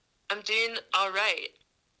I'm doing all right.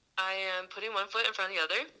 I am putting one foot in front of the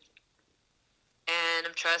other, and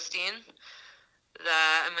I'm trusting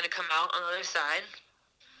that I'm going to come out on the other side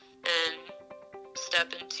and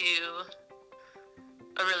step into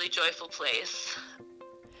a really joyful place.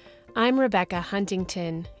 I'm Rebecca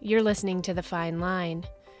Huntington. You're listening to The Fine Line.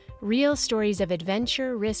 Real stories of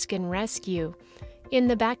adventure, risk, and rescue in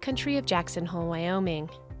the backcountry of Jackson Hole, Wyoming.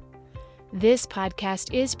 This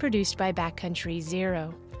podcast is produced by Backcountry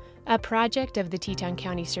Zero, a project of the Teton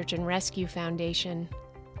County Search and Rescue Foundation.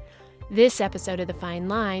 This episode of The Fine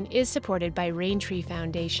Line is supported by Raintree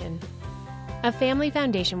Foundation, a family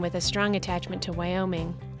foundation with a strong attachment to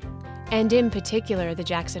Wyoming, and in particular the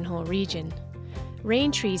Jackson Hole region.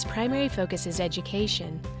 Raintree's primary focus is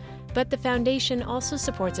education, but the foundation also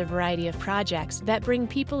supports a variety of projects that bring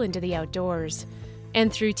people into the outdoors,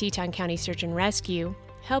 and through Teton County Search and Rescue,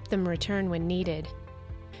 help them return when needed.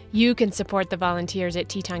 You can support the volunteers at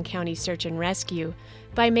Teton County Search and Rescue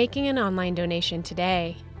by making an online donation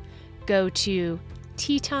today. Go to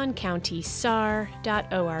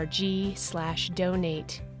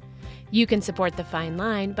tetoncountysar.org/donate. You can support The Fine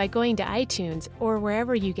Line by going to iTunes or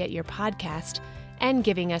wherever you get your podcast and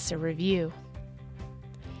giving us a review.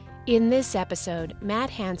 In this episode, Matt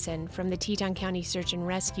Hansen from the Teton County Search and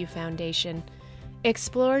Rescue Foundation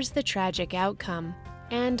explores the tragic outcome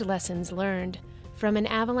and lessons learned from an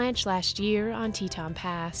avalanche last year on Teton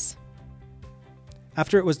Pass.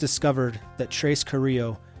 After it was discovered that Trace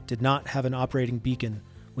Carrillo did not have an operating beacon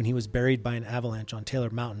when he was buried by an avalanche on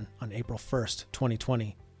Taylor Mountain on April 1st,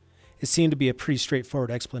 2020, it seemed to be a pretty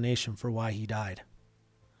straightforward explanation for why he died.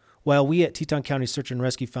 While we at Teton County Search and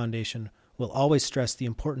Rescue Foundation will always stress the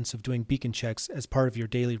importance of doing beacon checks as part of your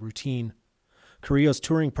daily routine, Carrillo's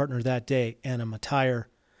touring partner that day, Anna Matire,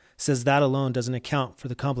 says that alone doesn't account for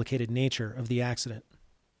the complicated nature of the accident.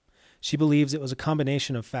 She believes it was a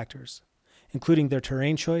combination of factors, including their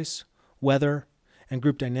terrain choice, weather, and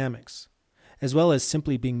group dynamics, as well as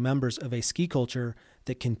simply being members of a ski culture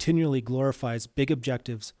that continually glorifies big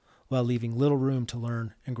objectives while leaving little room to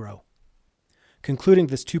learn and grow. Concluding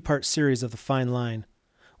this two-part series of The Fine Line,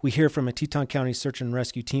 we hear from a Teton County Search and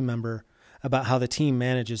Rescue team member about how the team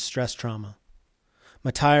manages stress trauma.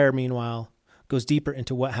 Matire, meanwhile, goes deeper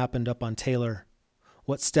into what happened up on Taylor,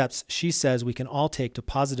 what steps she says we can all take to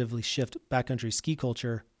positively shift backcountry ski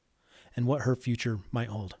culture, and what her future might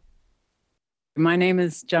hold. My name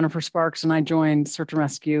is Jennifer Sparks, and I joined Search and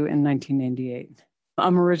Rescue in 1998.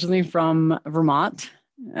 I'm originally from Vermont,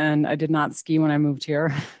 and I did not ski when I moved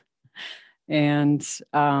here. But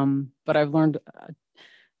I've learned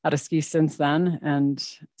how to ski since then, and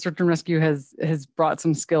Search and Rescue has brought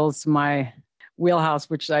some skills to my wheelhouse,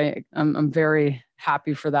 which I'm very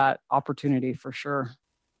happy for that opportunity for sure.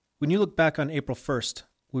 When you look back on April 1st,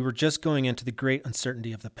 we were just going into the great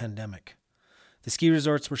uncertainty of the pandemic. The ski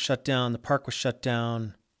resorts were shut down, the park was shut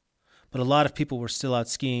down, but a lot of people were still out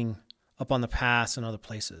skiing up on the pass and other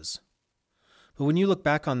places. But when you look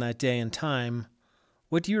back on that day and time,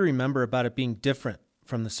 what do you remember about it being different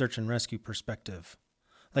from the search and rescue perspective?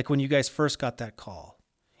 Like when you guys first got that call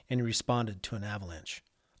and you responded to an avalanche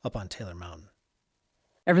up on Taylor Mountain.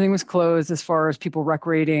 Everything was closed as far as people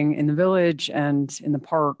recreating in the village and in the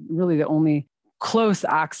park. Really, the only close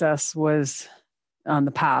access was on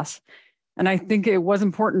the pass. And I think it was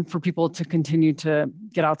important for people to continue to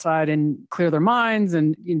get outside and clear their minds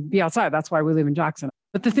and be outside. That's why we live in Jackson.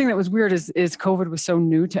 But the thing that was weird is COVID was so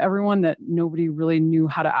new to everyone that nobody really knew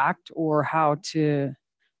how to act or how to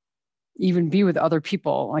even be with other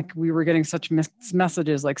people. Like we were getting such mixed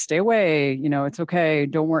messages like, stay away, it's okay,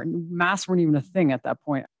 don't worry. Masks weren't even a thing at that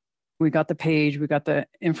point. We got the page, we got the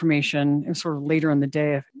information. It was sort of later in the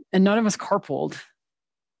day. And none of us carpooled,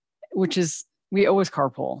 which is, we always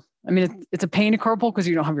carpool. I mean, it's a pain to carpool because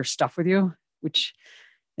you don't have your stuff with you, which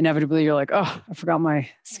inevitably you're like, oh, I forgot my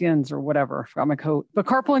skins or whatever, I forgot my coat. But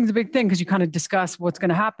carpooling is a big thing because you kind of discuss what's going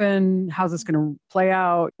to happen, how's this going to play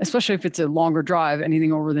out, especially if it's a longer drive,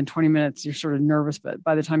 anything over than 20 minutes, you're sort of nervous. But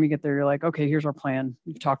by the time you get there, you're like, okay, here's our plan.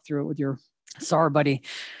 You've talked through it with your SAR buddy.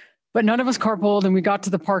 But none of us carpooled, and we got to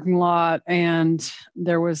the parking lot and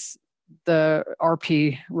there was the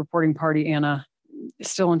RP reporting party, Anna,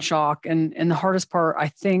 still in shock. And the hardest part, I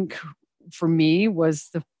think, for me was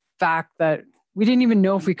the fact that we didn't even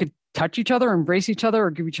know if we could touch each other, embrace each other, or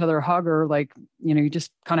give each other a hug, or you just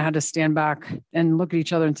kind of had to stand back and look at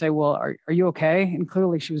each other and say, well, are you okay? And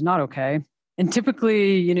clearly she was not okay. And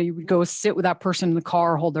typically, you would go sit with that person in the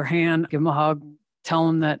car, hold their hand, give them a hug, tell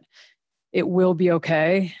them that it will be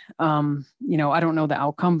okay. I don't know the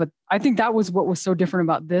outcome, but I think that was what was so different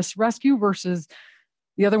about this rescue versus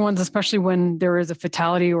The other ones, especially when there is a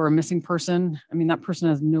fatality or a missing person, I mean, that person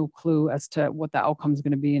has no clue as to what the outcome is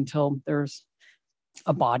going to be until there's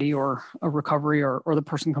a body or a recovery or the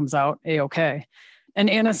person comes out A-okay. And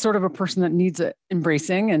Anna's sort of a person that needs a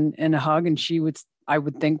embracing and a hug. And I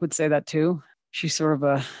would think would say that too. She's sort of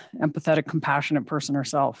a empathetic, compassionate person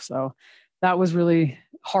herself. So that was really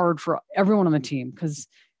hard for everyone on the team because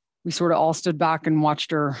we sort of all stood back and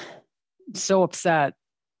watched her so upset,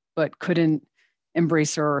 but couldn't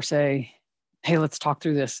embrace her or say, hey, let's talk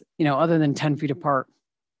through this, other than 10 feet apart.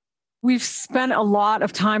 We've spent a lot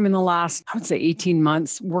of time in the last, I would say 18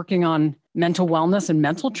 months working on mental wellness and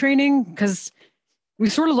mental training because we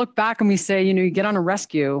sort of look back and we say, you get on a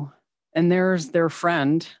rescue and there's their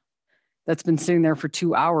friend that's been sitting there for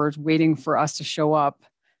 2 hours waiting for us to show up.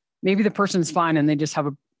 Maybe the person's fine and they just have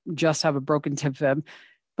a broken tib fib,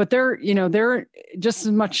 but they're just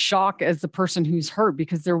as much shock as the person who's hurt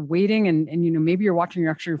because they're waiting and maybe you're watching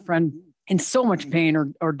your friend in so much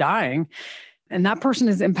pain or dying. And that person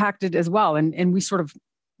is impacted as well. And we sort of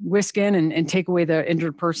whisk in and take away the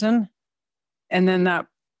injured person. And then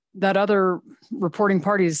that other reporting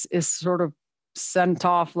party is sort of sent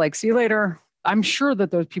off like, see you later. I'm sure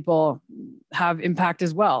that those people have impact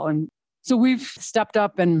as well. And so we've stepped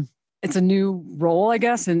up and it's a new role, I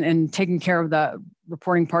guess, and taking care of that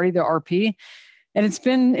reporting party, the RP. And it's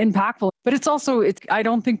been impactful, but I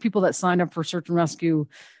don't think people that signed up for search and rescue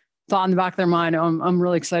thought in the back of their mind, I'm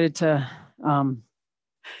really excited to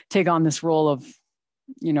take on this role of,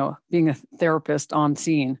 being a therapist on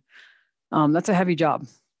scene. That's a heavy job.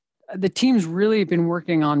 The team's really been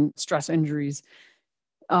working on stress injuries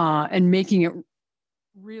and making it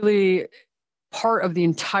really part of the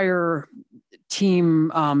entire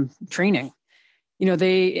team training.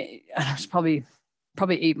 It was probably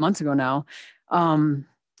 8 months ago now.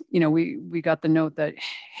 We got the note that,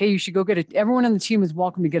 hey, you should go everyone on the team is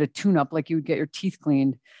welcome to get a tune-up like you would get your teeth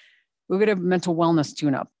cleaned. We'll get a mental wellness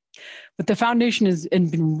tune-up. But the foundation has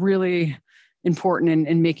been really important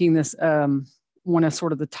in making this one of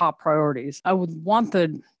sort of the top priorities. I would want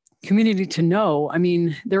the community to know,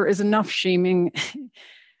 there is enough shaming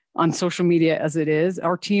on social media as it is.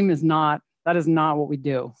 Our team that is not what we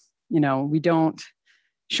do. We don't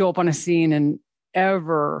show up on a scene and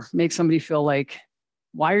ever make somebody feel like,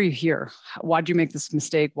 why are you here? Why'd you make this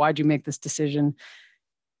mistake? Why'd you make this decision?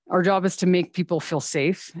 Our job is to make people feel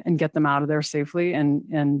safe and get them out of there safely and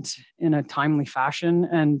in a timely fashion.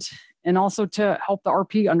 And also to help the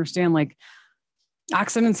RP understand, like,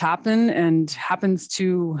 accidents happen and happens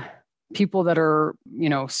to people that are,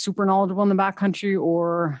 super knowledgeable in the backcountry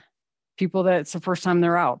or people that it's the first time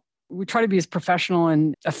they're out. We try to be as professional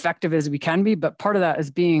and effective as we can be, but part of that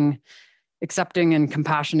is being accepting and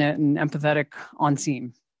compassionate and empathetic on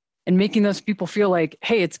scene and making those people feel like,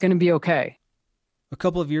 hey, it's going to be okay. A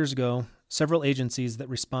couple of years ago, several agencies that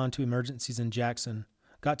respond to emergencies in Jackson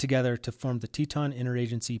got together to form the Teton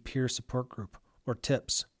Interagency Peer Support Group, or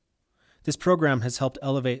TIPS. This program has helped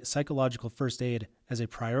elevate psychological first aid as a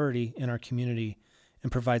priority in our community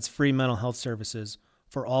and provides free mental health services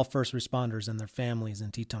for all first responders and their families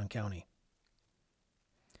in Teton County.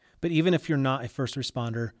 But even if you're not a first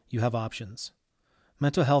responder, you have options.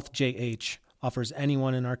 Mental Health JH offers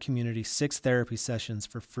anyone in our community 6 therapy sessions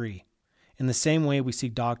for free. In the same way we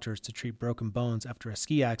seek doctors to treat broken bones after a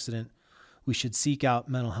ski accident, we should seek out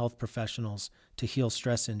mental health professionals to heal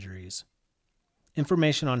stress injuries.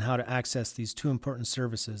 Information on how to access these 2 important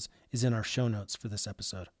services is in our show notes for this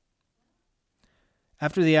episode.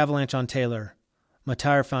 After the avalanche on Taylor,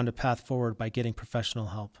 Matar found a path forward by getting professional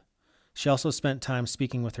help. She also spent time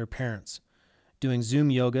speaking with her parents, doing Zoom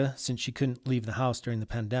yoga since she couldn't leave the house during the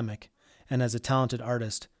pandemic, and as a talented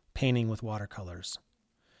artist, painting with watercolors.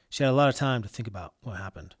 She had a lot of time to think about what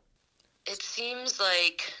happened. It seems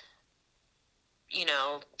like,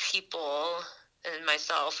 people, and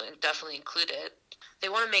myself and definitely included, they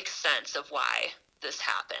want to make sense of why this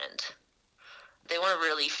happened. They want to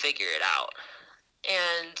really figure it out.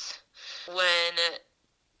 And when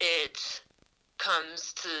it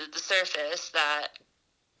comes to the surface that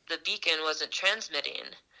the beacon wasn't transmitting,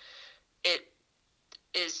 it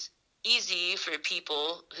is easy for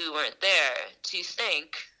people who weren't there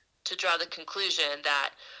to draw the conclusion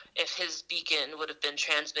that if his beacon would have been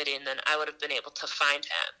transmitting, then I would have been able to find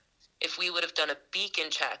him. If we would have done a beacon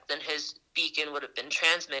check, then his beacon would have been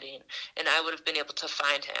transmitting, and I would have been able to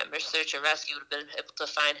find him, or search and rescue would have been able to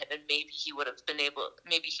find him, and maybe he would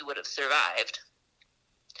have survived.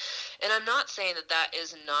 And I'm not saying that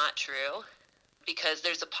is not true, because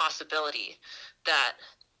there's a possibility that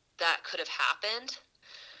could have happened.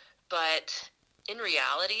 But in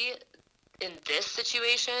reality, in this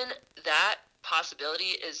situation, that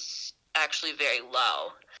possibility is actually very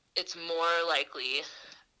low. It's more likely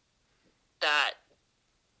that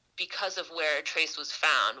because of where Trace was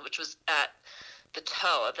found, which was at the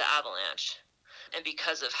toe of the avalanche, and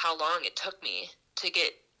because of how long it took me to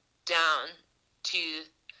get down to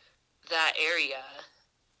that area,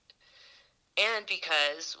 and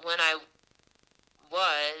because when I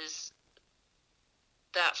was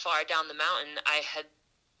that far down the mountain, I had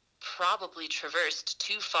probably traversed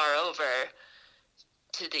too far over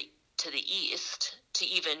to the east to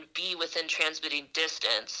even be within transmitting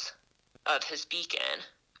distance of his beacon.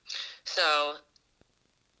 So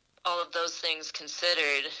all of those things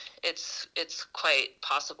considered, it's quite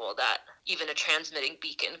possible that even a transmitting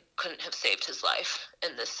beacon couldn't have saved his life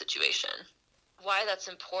in this situation. Why that's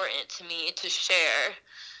important to me to share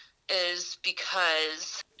is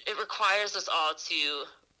because it requires us all to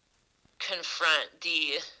confront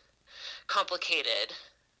the complicated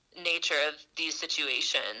nature of these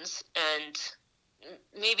situations, and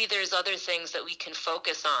maybe there's other things that we can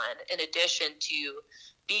focus on in addition to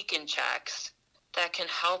beacon checks that can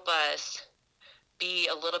help us be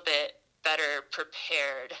a little bit better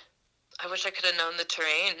prepared. I wish I could have known the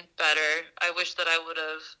terrain better. I wish that I would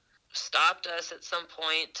have stopped us at some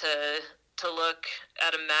point to look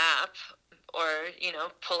at a map, or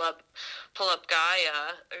pull up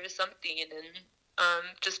Gaia or something, and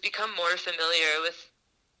just become more familiar with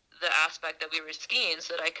the aspect that we were skiing,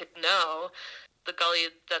 so that I could know the gully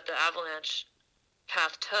that the avalanche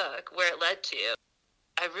path took, where it led to.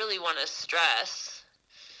 I really want to stress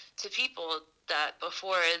to people that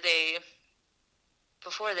before they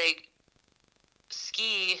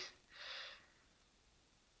ski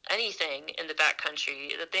anything in the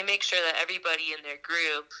backcountry, that they make sure that everybody in their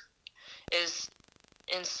group is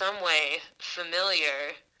in some way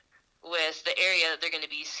familiar with the area that they're going to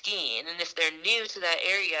be skiing. And if they're new to that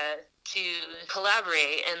area, to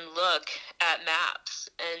collaborate and look at maps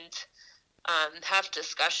and have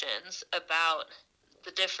discussions about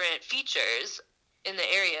the different features in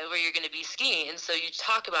the area where you're going to be skiing. So you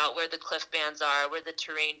talk about where the cliff bands are, where the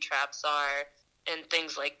terrain traps are, and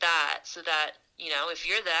things like that, so that, if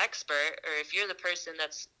you're the expert, or if you're the person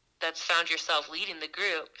that's found yourself leading the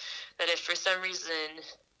group, that if for some reason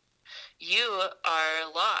you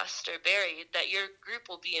are lost or buried, that your group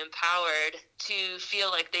will be empowered to feel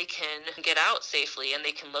like they can get out safely and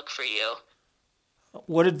they can look for you.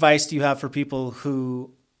 What advice do you have for people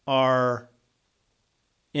who are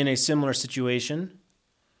in a similar situation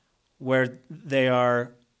where they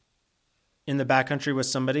are in the backcountry with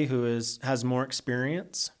somebody who has more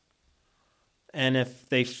experience, and if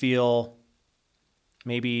they feel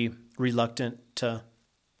maybe reluctant to,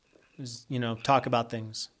 talk about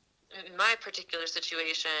things? In my particular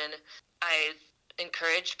situation, I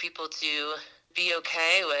encourage people to be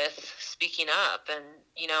okay with speaking up, and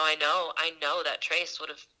I know that Trace would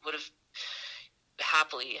have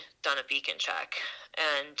happily done a beacon check,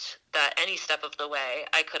 and that any step of the way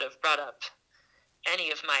I could have brought up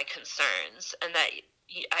any of my concerns, and that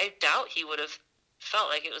I doubt he would have felt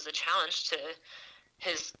like it was a challenge to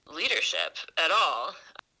his leadership at all.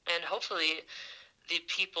 And hopefully the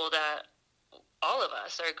people that all of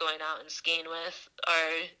us are going out and skiing with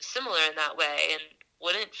are similar in that way and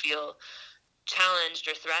wouldn't feel challenged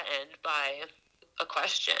or threatened by a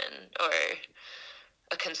question or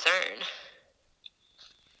a concern.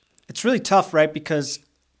 It's really tough, right? Because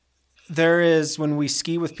when we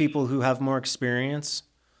ski with people who have more experience,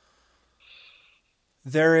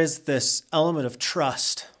 there is this element of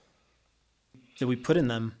trust that we put in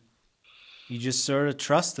them. You just sort of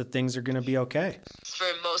trust that things are going to be okay. For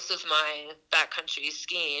most of my backcountry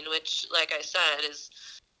skiing, which, like I said,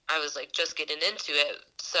 I was just getting into it.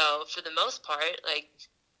 So for the most part,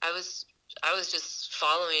 I was just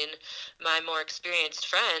following my more experienced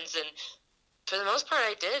friends, and for the most part,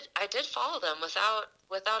 I did follow them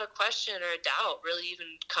without a question or a doubt really even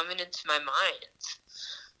coming into my mind.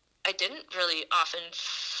 I didn't really often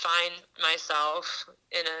find myself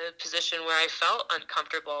in a position where I felt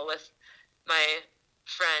uncomfortable with my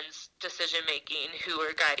friends' decision-making who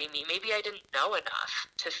were guiding me. Maybe I didn't know enough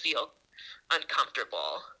to feel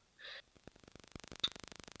uncomfortable.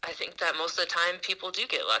 I think that most of the time people do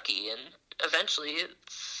get lucky, and eventually it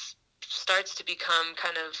starts to become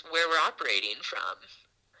kind of where we're operating from,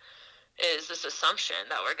 is this assumption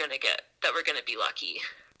that we're going to be lucky.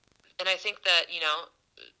 And I think that,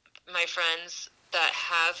 my friends that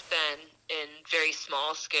have been in very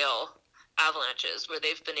small scale avalanches where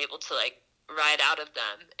they've been able to ride out of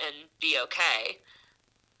them and be okay,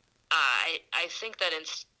 I think that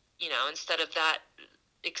instead of that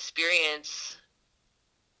experience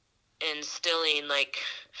instilling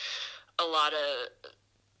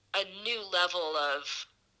a new level of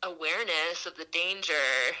awareness of the danger.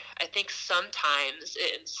 I think sometimes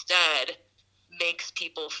it instead makes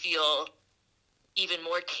people feel even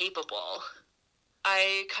more capable.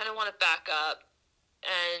 I kind of want to back up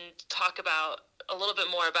and talk about a little bit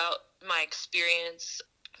more about my experience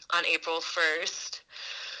on April 1st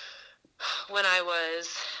when I was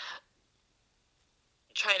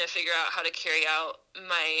trying to figure out how to carry out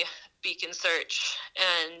my beacon search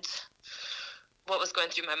and what was going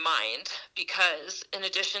through my mind, because in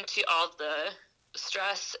addition to all the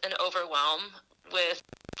stress and overwhelm with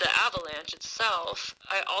the avalanche itself,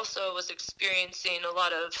 I also was experiencing a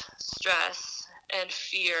lot of stress and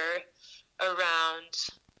fear around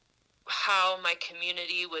how my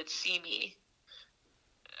community would see me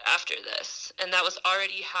after this. And that was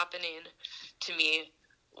already happening to me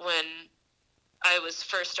when I was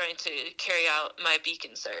first starting to carry out my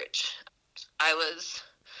beacon search. I was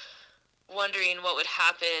wondering what would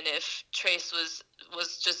happen if Trace was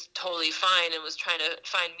just totally fine and was trying to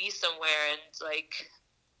find me somewhere, and like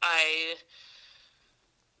I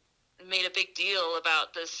made a big deal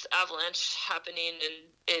about this avalanche happening, and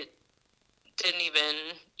it didn't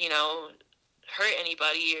even, hurt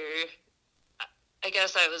anybody. Or I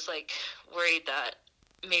guess I was like worried that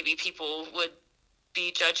maybe people would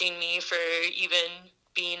be judging me for even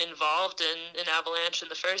being involved in an avalanche in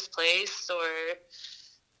the first place, or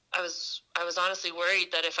I was honestly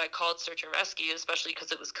worried that if I called search and rescue, especially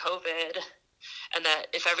because it was COVID, and that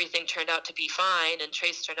if everything turned out to be fine and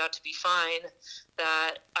Trace turned out to be fine,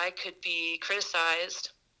 that I could be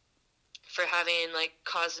criticized for having like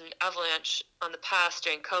caused an avalanche on the past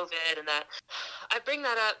during COVID. And that I bring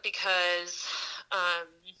that up because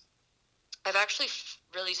I've actually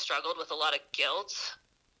really struggled with a lot of guilt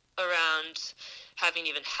around having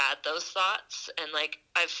even had those thoughts, and like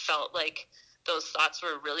I've felt like those thoughts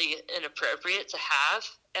were really inappropriate to have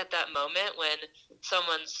at that moment when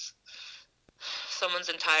someone's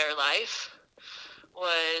entire life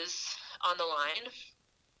was on the line.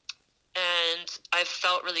 And I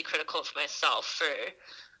felt really critical of myself for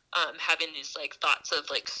having these like thoughts of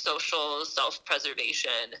like social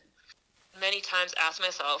self-preservation. Many times asked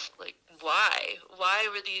myself, like, why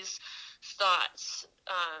were these thoughts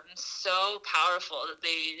so powerful that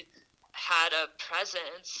they had a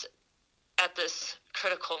presence at this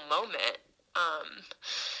critical moment?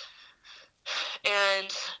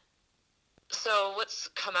 And so what's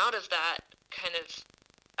come out of that kind of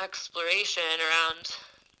exploration around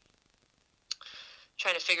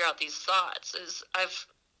trying to figure out these thoughts is I've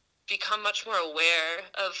become much more aware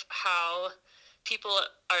of how people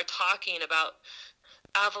are talking about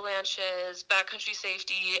avalanches, backcountry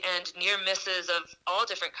safety, and near misses of all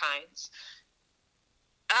different kinds.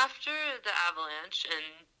 After the avalanche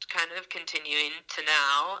and kind of continuing to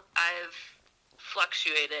now, I've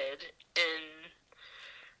fluctuated in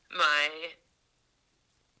my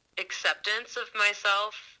acceptance of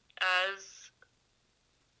myself as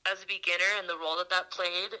a beginner and the role that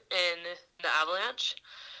played in the avalanche.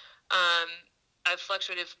 I've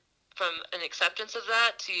fluctuated from an acceptance of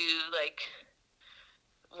that to like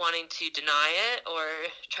wanting to deny it or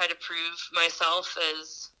try to prove myself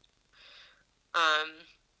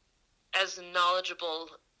as knowledgeable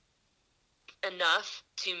enough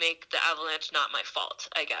to make the avalanche not my fault,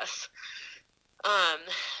 I guess.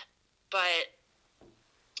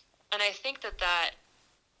 And I think that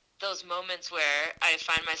those moments where I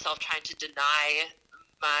find myself trying to deny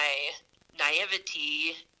my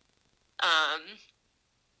naivety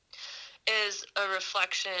is a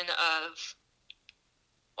reflection of,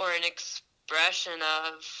 or an expression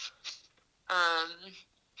of,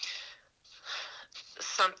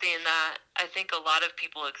 something that I think a lot of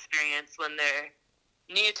people experience when they're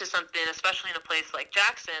new to something, especially in a place like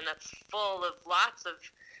Jackson that's full of lots of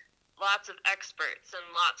experts and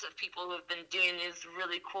lots of people who have been doing these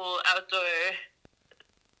really cool outdoor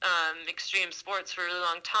extreme sports for a really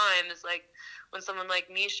long time. Is like when someone like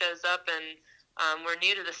me shows up and we're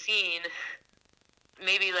new to the scene,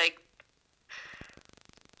 maybe like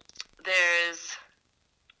there's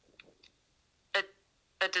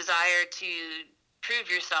a desire to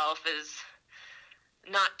prove yourself as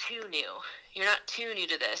not too new. You're not too new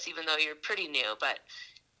to this, even though you're pretty new. But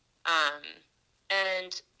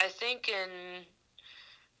and I think in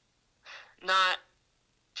not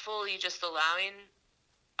fully just allowing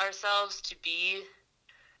ourselves to be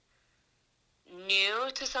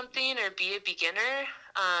new to something or be a beginner,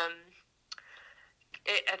 I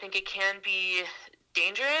think it can be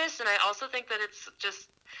dangerous. And I also think that it's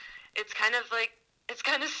kind of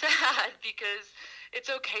sad because it's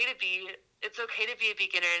okay to be a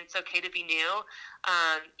beginner, and it's okay to be new,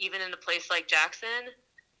 even in a place like Jackson.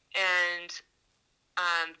 And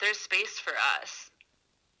there's space for us.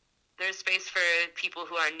 There's space for people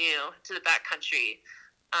who are new to the backcountry,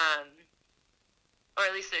 or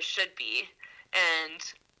at least there should be. And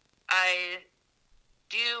I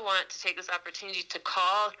do want to take this opportunity to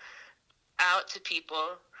call out to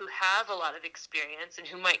people who have a lot of experience and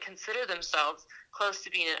who might consider themselves close to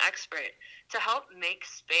being an expert, to help make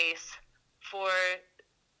space for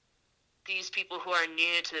these people who are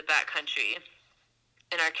new to the backcountry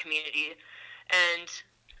in our community. And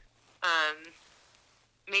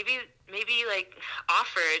maybe like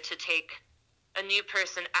offer to take a new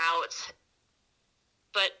person out,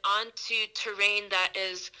 but onto terrain that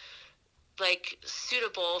is like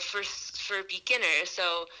suitable for beginners.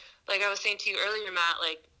 So like I was saying to you earlier, Matt,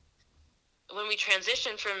 like when we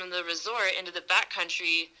transition from the resort into the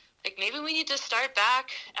backcountry, like maybe we need to start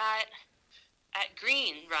back at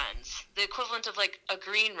green runs, the equivalent of like a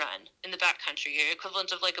green run in the backcountry, or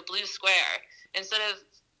equivalent of like a blue square, instead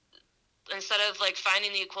of like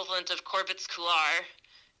finding the equivalent of Corbett's Couloir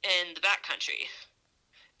in the backcountry,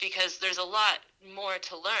 because there's a lot more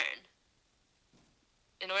to learn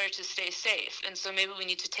in order to stay safe. And so maybe we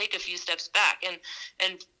need to take a few steps back, and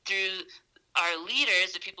through our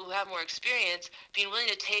leaders, the people who have more experience, being willing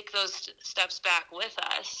to take those steps back with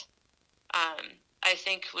us, I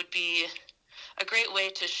think would be a great way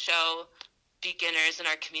to show beginners in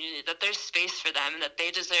our community that there's space for them and that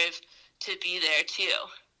they deserve to be there too.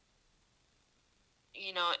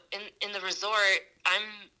 You know, in the resort,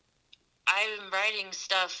 I'm riding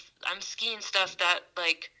stuff, I'm skiing stuff that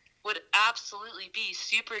like would absolutely be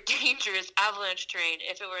super dangerous avalanche terrain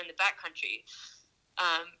if it were in the backcountry.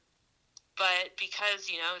 But because,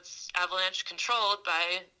 you know, it's avalanche controlled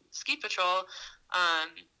by ski patrol,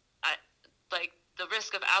 like the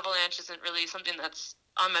risk of avalanche isn't really something that's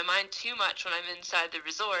on my mind too much when I'm inside the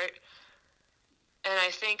resort. And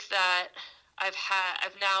I think that I've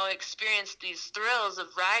now experienced these thrills of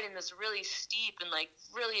riding this really steep and like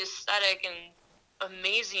really aesthetic and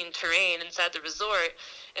amazing terrain inside the resort.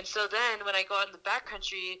 And so then when I go out in the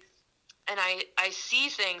backcountry and I see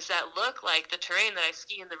things that look like the terrain that I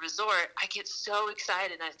ski in the resort, I get so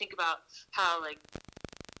excited. And I think about how like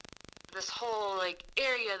this whole like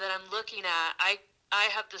area that I'm looking at, I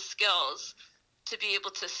have the skills to be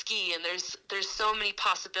able to ski, and there's so many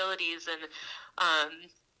possibilities. And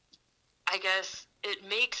I guess it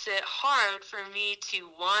makes it hard for me to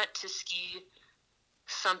want to ski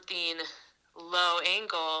something low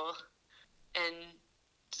angle and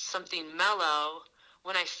something mellow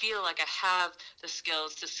when I feel like I have the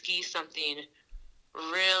skills to ski something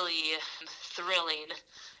really thrilling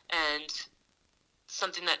and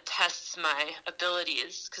something that tests my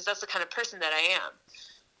abilities, because that's the kind of person that I am.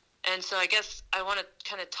 And so I guess I want to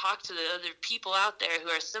kind of talk to the other people out there who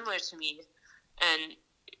are similar to me and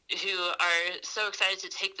who are so excited to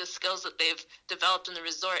take the skills that they've developed in the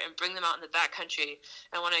resort and bring them out in the backcountry.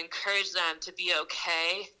 I want to encourage them to be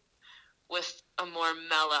okay with a more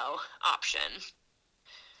mellow option.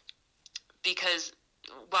 Because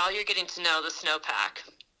while you're getting to know the snowpack,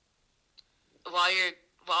 while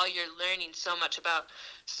you're learning so much about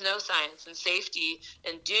snow science and safety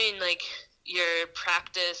and doing like your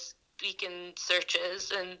practice beacon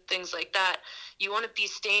searches and things like that, you want to be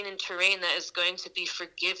staying in terrain that is going to be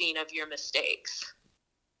forgiving of your mistakes.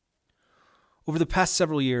 Over the past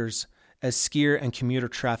several years, as skier and commuter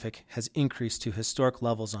traffic has increased to historic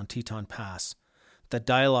levels on Teton Pass, the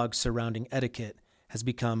dialogue surrounding etiquette has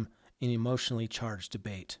become an emotionally charged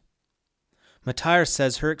debate. Matire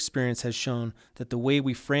says her experience has shown that the way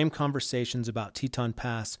we frame conversations about Teton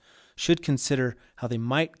Pass should consider how they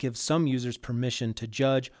might give some users permission to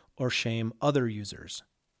judge or shame other users.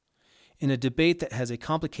 In a debate that has a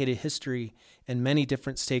complicated history and many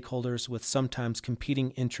different stakeholders with sometimes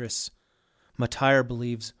competing interests, Matire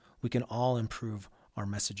believes we can all improve our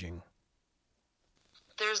messaging.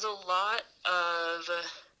 There's a lot of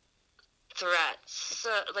threats,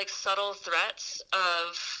 like subtle threats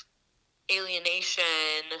of alienation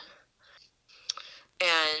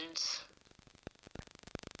and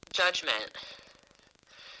judgment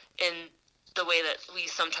in the way that we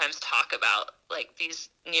sometimes talk about like these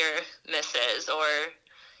near misses or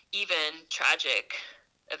even tragic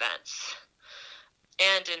events,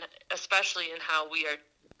 and especially in how we are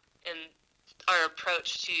in our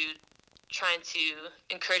approach to trying to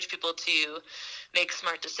encourage people to make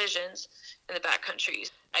smart decisions in the backcountry.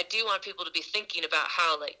 I do want people to be thinking about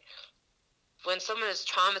how, like, when someone is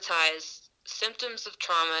traumatized, symptoms of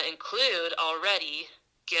trauma include already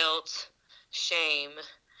guilt, shame,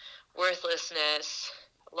 worthlessness,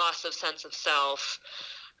 loss of sense of self.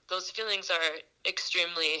 Those feelings are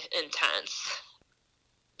extremely intense.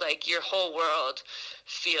 Like your whole world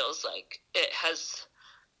feels like it has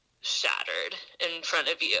shattered in front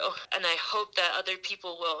of you. And I hope that other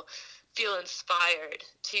people will feel inspired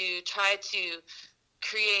to try to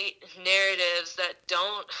create narratives that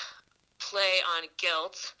don't play on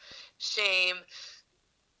guilt, shame,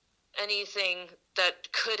 anything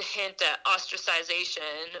that could hint at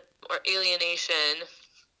ostracization or alienation,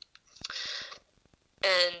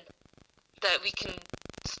 and that we can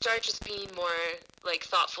start just being more like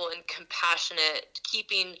thoughtful and compassionate,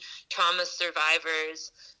 keeping trauma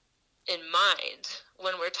survivors in mind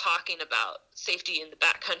when we're talking about safety in the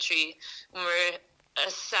backcountry, when we're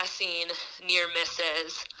assessing near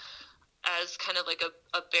misses as kind of like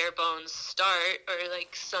a bare bones start, or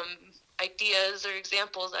like some ideas or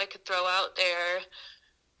examples I could throw out there,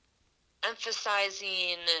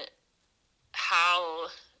 emphasizing how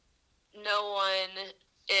no one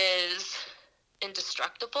is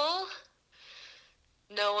indestructible,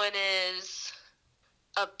 no one is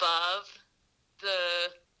above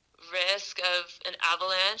the risk of an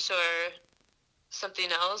avalanche or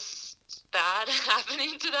something else bad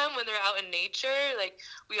happening to them when they're out in nature. Like,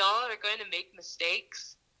 we all are going to make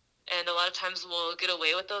mistakes, and a lot of times we'll get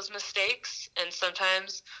away with those mistakes, and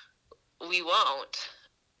sometimes we won't.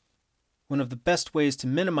 One of the best ways to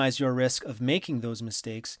minimize your risk of making those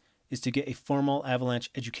mistakes is to get a formal avalanche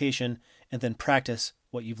education and then practice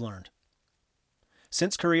what you've learned.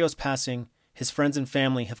 Since Carrillo's passing, his friends and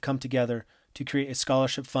family have come together to create a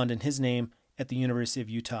scholarship fund in his name at the University of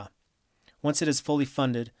Utah. Once it is fully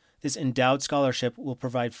funded, this endowed scholarship will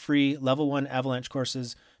provide free Level 1 avalanche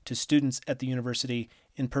courses to students at the university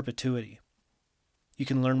in perpetuity. You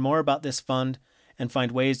can learn more about this fund and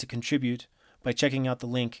find ways to contribute by checking out the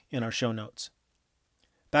link in our show notes.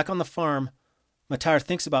 Back on the farm, Matar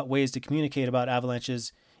thinks about ways to communicate about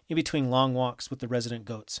avalanches in between long walks with the resident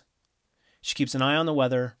goats. She keeps an eye on the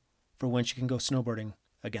weather for when she can go snowboarding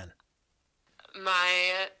again.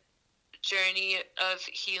 My journey of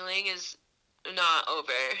healing is not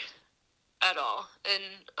over at all, and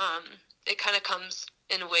it kind of comes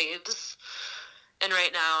in waves, and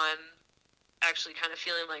right now I'm actually kind of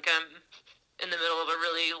feeling like I'm in the middle of a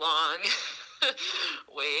really long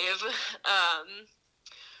wave,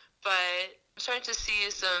 but I'm starting to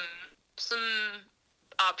see some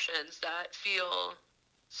options that feel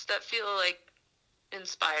like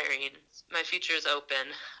inspiring. My future is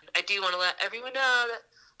open. I do want to let everyone know that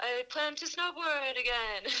I plan to snowboard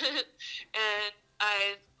again, and I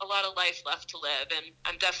have a lot of life left to live, and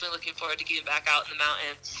I'm definitely looking forward to getting back out in the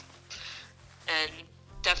mountains, and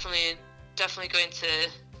definitely going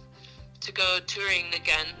to go touring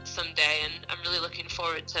again someday, and I'm really looking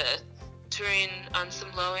forward to touring on some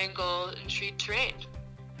low-angle and treed terrain.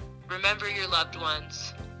 Remember your loved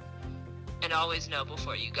ones, and always know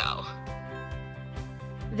before you go.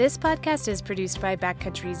 This podcast is produced by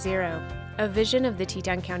Backcountry Zero, a vision of the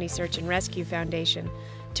Teton County Search and Rescue Foundation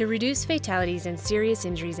to reduce fatalities and serious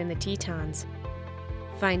injuries in the Tetons.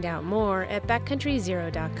 Find out more at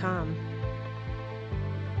backcountryzero.com.